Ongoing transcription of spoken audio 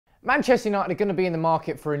Manchester United are going to be in the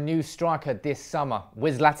market for a new striker this summer.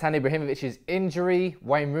 With Zlatan Ibrahimovic's injury,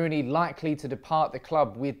 Wayne Rooney likely to depart the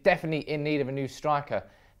club, we're definitely in need of a new striker.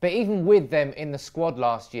 But even with them in the squad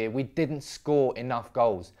last year, we didn't score enough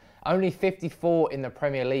goals. Only 54 in the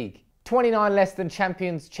Premier League. 29 less than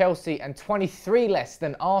champions Chelsea and 23 less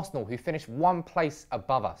than Arsenal, who finished one place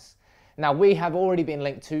above us. Now, we have already been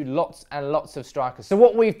linked to lots and lots of strikers. So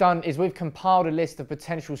what we've done is we've compiled a list of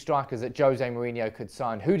potential strikers that Jose Mourinho could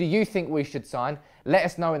sign. Who do you think we should sign? Let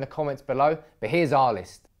us know in the comments below, but here's our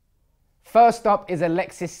list. First up is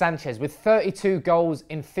Alexis Sanchez with 32 goals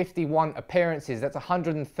in 51 appearances. That's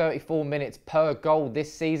 134 minutes per goal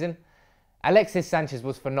this season. Alexis Sanchez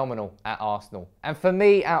was phenomenal at Arsenal. And for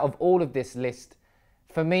me, out of all of this list,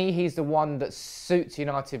 for me, he's the one that suits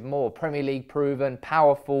United more. Premier League proven,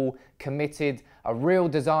 powerful, committed, a real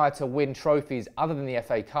desire to win trophies other than the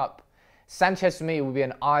FA Cup. Sanchez, for me, would be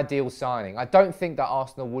an ideal signing. I don't think that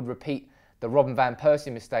Arsenal would repeat the Robin van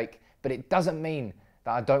Persie mistake, but it doesn't mean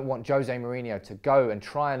that I don't want Jose Mourinho to go and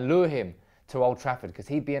try and lure him to Old Trafford, because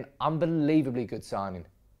he'd be an unbelievably good signing.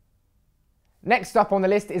 Next up on the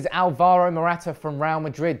list is Alvaro Morata from Real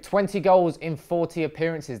Madrid. 20 goals in 40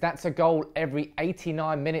 appearances. That's a goal every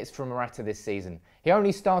 89 minutes from Morata this season. He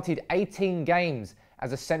only started 18 games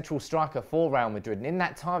as a central striker for Real Madrid, and in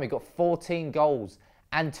that time he got 14 goals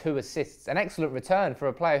and 2 assists. An excellent return for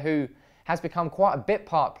a player who has become quite a bit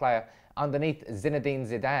part player underneath Zinedine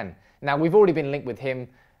Zidane. Now, we've already been linked with him.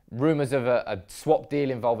 Rumours of a swap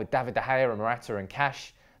deal involved with David De Gea and Morata and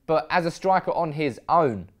cash. But as a striker on his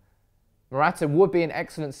own, Morata would be an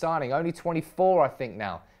excellent signing. Only 24, I think,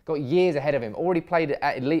 now. Got years ahead of him. Already played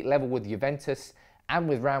at elite level with Juventus and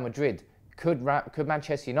with Real Madrid. Could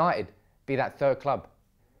Manchester United be that third club?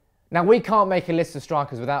 Now, we can't make a list of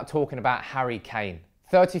strikers without talking about Harry Kane.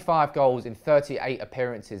 35 goals in 38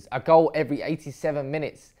 appearances. A goal every 87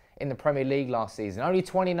 minutes in the Premier League last season. Only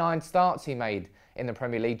 29 starts he made in the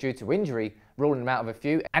Premier League due to injury, ruling him out of a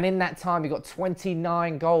few. And in that time, he got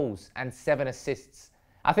 29 goals and 7 assists.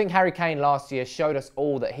 I think Harry Kane last year showed us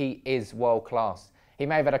all that he is world class. He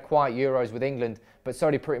may have had a quiet Euros with England, but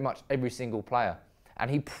so did pretty much every single player.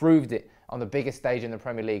 And he proved it on the biggest stage in the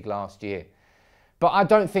Premier League last year. But I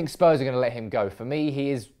don't think Spurs are going to let him go. For me,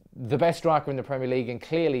 he is the best striker in the Premier League and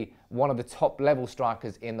clearly one of the top level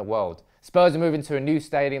strikers in the world. Spurs are moving to a new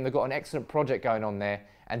stadium. They've got an excellent project going on there.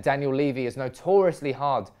 And Daniel Levy is notoriously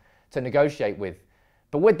hard to negotiate with.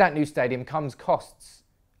 But with that new stadium comes costs.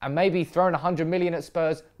 And maybe throwing 100 million at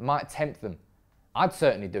Spurs might tempt them. I'd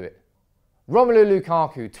certainly do it. Romelu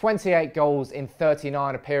Lukaku, 28 goals in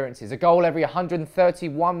 39 appearances. A goal every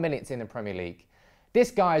 131 minutes in the Premier League. This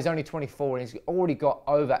guy is only 24 and he's already got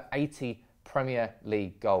over 80 Premier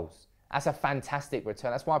League goals. That's a fantastic return.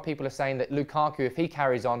 That's why people are saying that Lukaku, if he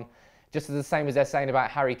carries on, just as the same as they're saying about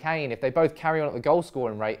Harry Kane, if they both carry on at the goal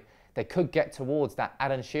scoring rate, they could get towards that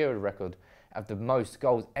Alan Shearer record of the most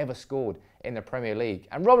goals ever scored in the Premier League.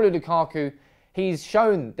 And Romelu Lukaku, he's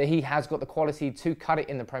shown that he has got the quality to cut it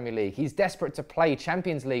in the Premier League. He's desperate to play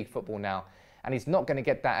Champions League football now, and he's not going to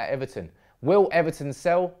get that at Everton. Will Everton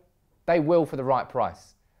sell? They will for the right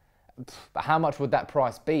price. But how much would that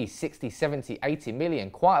price be? 60, 70, 80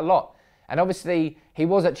 million? Quite a lot. And obviously, he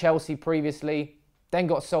was at Chelsea previously, then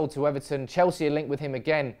got sold to Everton. Chelsea are linked with him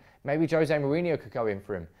again. Maybe Jose Mourinho could go in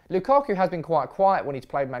for him. Lukaku has been quite quiet when he's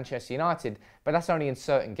played Manchester United, but that's only in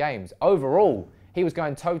certain games. Overall, he was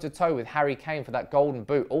going toe-to-toe with Harry Kane for that golden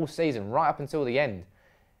boot all season, right up until the end.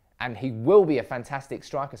 And he will be a fantastic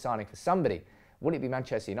striker signing for somebody. Would it be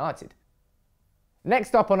Manchester United?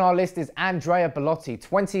 Next up on our list is Andrea Belotti.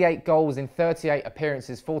 28 goals in 38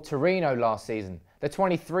 appearances for Torino last season. The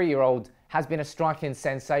 23-year-old has been a striking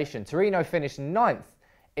sensation. Torino finished 9th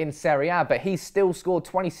in Serie A, but he still scored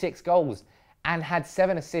 26 goals and had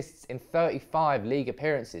 7 assists in 35 league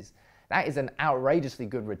appearances. That is an outrageously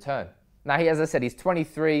good return. Now, as I said, he's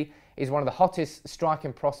 23. He's one of the hottest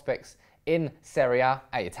striking prospects in Serie A,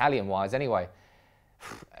 Italian-wise anyway.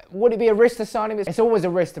 Would it be a risk to sign him? It's always a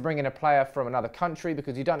risk to bring in a player from another country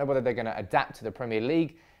because you don't know whether they're going to adapt to the Premier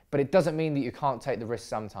League, but it doesn't mean that you can't take the risk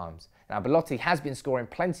sometimes. Now, Belotti has been scoring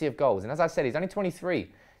plenty of goals, and as I said, he's only 23.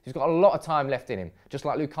 He's got a lot of time left in him, just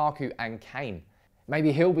like Lukaku and Kane.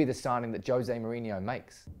 Maybe he'll be the signing that Jose Mourinho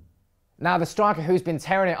makes. Now, the striker who's been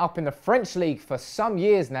tearing it up in the French league for some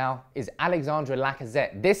years now is Alexandre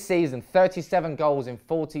Lacazette. This season, 37 goals in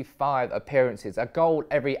 45 appearances, a goal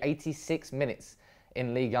every 86 minutes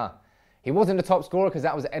in Ligue 1. He wasn't the top scorer because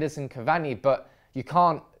that was Edinson Cavani, but you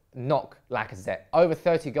can't knock Lacazette. Over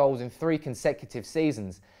 30 goals in 3 consecutive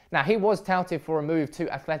seasons. Now, he was touted for a move to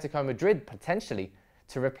Atletico Madrid, potentially,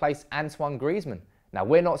 to replace Antoine Griezmann. Now,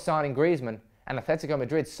 we're not signing Griezmann, And Atletico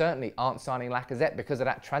Madrid certainly aren't signing Lacazette because of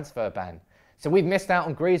that transfer ban. So we've missed out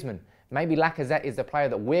on Griezmann. Maybe Lacazette is the player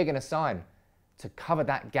that we're going to sign to cover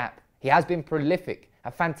that gap. He has been prolific,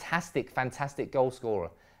 a fantastic, fantastic goal scorer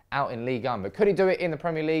out in Ligue 1. But could he do it in the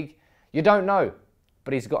Premier League? You don't know.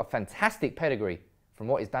 But he's got a fantastic pedigree from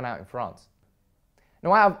what he's done out in France.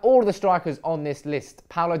 Now, out of all the strikers on this list,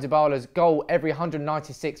 Paulo Dybala's goal every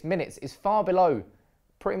 196 minutes is far below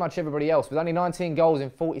pretty much everybody else, with only 19 goals in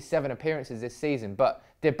 47 appearances this season. But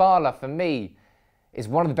Dybala, for me, is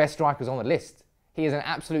one of the best strikers on the list. He is an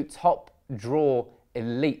absolute top draw,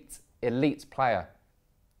 elite player.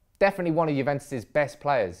 Definitely one of Juventus' best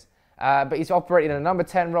players. But he's operating in a number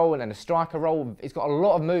 10 role and in a striker role. He's got a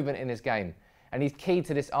lot of movement in his game. And he's key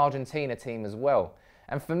to this Argentina team as well.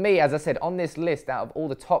 And for me, as I said, on this list, out of all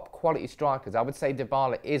the top quality strikers, I would say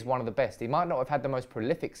Dybala is one of the best. He might not have had the most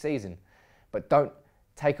prolific season, but don't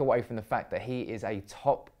take away from the fact that he is a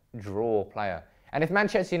top draw player. And if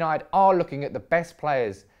Manchester United are looking at the best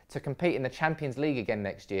players to compete in the Champions League again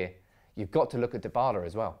next year, you've got to look at Dybala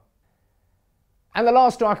as well. And the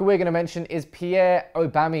last striker we're going to mention is Pierre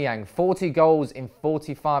Aubameyang. 40 goals in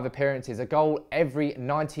 45 appearances, a goal every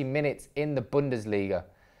 90 minutes in the Bundesliga.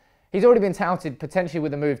 He's already been touted potentially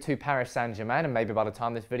with a move to Paris Saint-Germain, and maybe by the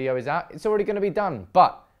time this video is out, it's already going to be done.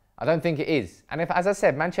 But I don't think it is. And if, as I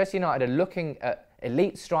said, Manchester United are looking at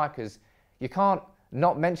elite strikers, you can't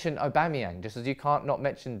not mention Aubameyang, just as you can't not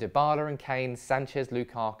mention Dybala and Kane, Sanchez,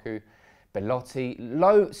 Lukaku, Belotti.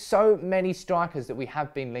 So many strikers that we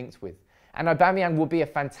have been linked with. And Aubameyang will be a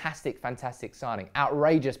fantastic, fantastic signing.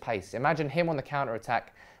 Outrageous pace. Imagine him on the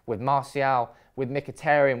counter-attack with Martial, with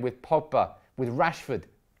Mkhitaryan, with Pogba, with Rashford.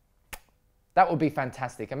 That would be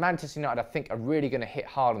fantastic. And Manchester United, I think, are really going to hit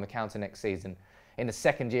hard on the counter next season in the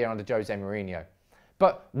second year under Jose Mourinho.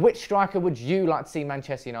 But which striker would you like to see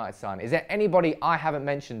Manchester United sign? Is there anybody I haven't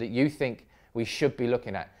mentioned that you think we should be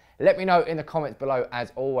looking at? Let me know in the comments below,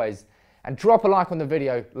 as always. And drop a like on the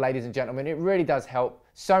video, ladies and gentlemen. It really does help.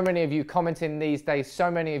 So many of you commenting these days,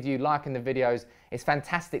 so many of you liking the videos. It's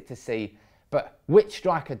fantastic to see. But which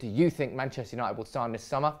striker do you think Manchester United will sign this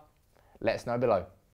summer? Let us know below.